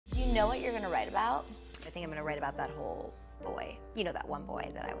know what you're gonna write about? I think I'm gonna write about that whole boy. You know, that one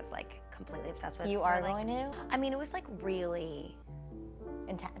boy that I was like completely obsessed with. You are going to? I mean, it was like really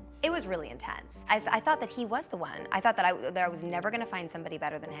intense. It was really intense. I thought that he was the one. I thought that I was never gonna find somebody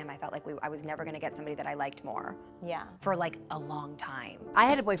better than him. I felt like I was never gonna get somebody that I liked more. Yeah. For like a long time. I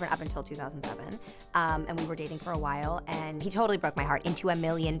had a boyfriend up until 2007, and we were dating for a while, and he totally broke my heart into a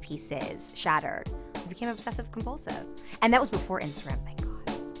million pieces, shattered. I became obsessive compulsive. And that was before Instagram, thank God.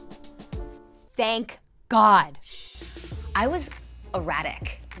 Thank God. I was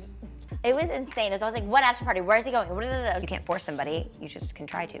erratic. It was insane. It was always like, what after party? Where's he going? You can't force somebody. You just can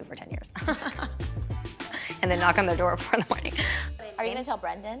try to for 10 years. And then knock on their door 4 in the morning. Are you gonna tell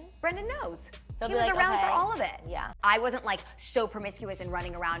Brendan? Brendan knows. He He'll was be like, around okay. for all of it. Yeah. I wasn't like so promiscuous and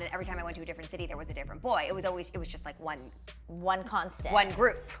running around, and every time I went to a different city, there was a different boy. It was just like one constant. One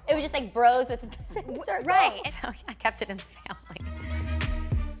group. It was just like bros with the same circle. Right. So I kept it in the family.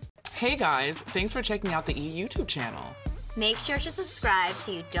 Hey guys, thanks for checking out the YouTube channel. Make sure to subscribe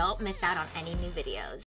so you don't miss out on any new videos.